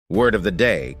Word of the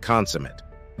day, consummate.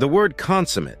 The word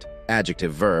consummate,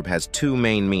 adjective-verb, has two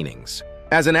main meanings.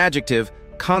 As an adjective,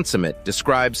 consummate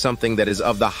describes something that is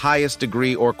of the highest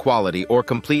degree or quality or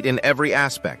complete in every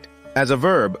aspect. As a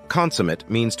verb, consummate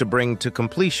means to bring to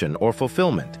completion or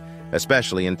fulfillment,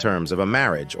 especially in terms of a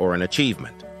marriage or an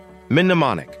achievement.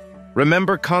 Mnemonic.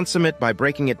 Remember consummate by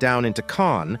breaking it down into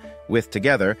con, with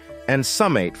together, and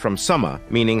summate from summa,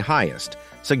 meaning highest,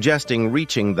 suggesting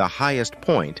reaching the highest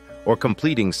point or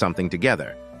completing something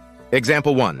together.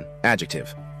 Example 1,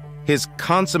 adjective. His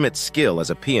consummate skill as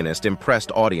a pianist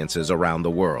impressed audiences around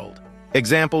the world.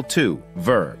 Example 2,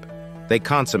 verb. They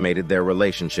consummated their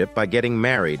relationship by getting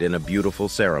married in a beautiful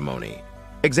ceremony.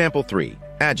 Example 3,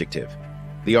 adjective.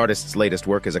 The artist's latest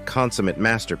work is a consummate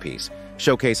masterpiece,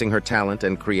 showcasing her talent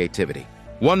and creativity.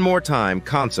 One more time,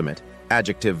 consummate,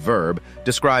 adjective verb,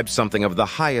 describes something of the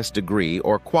highest degree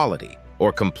or quality,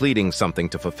 or completing something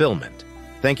to fulfillment.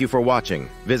 Thank you for watching.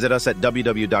 Visit us at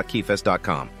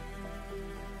www.qefas.com.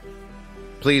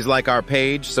 Please like our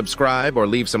page, subscribe, or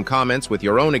leave some comments with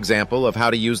your own example of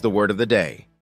how to use the word of the day.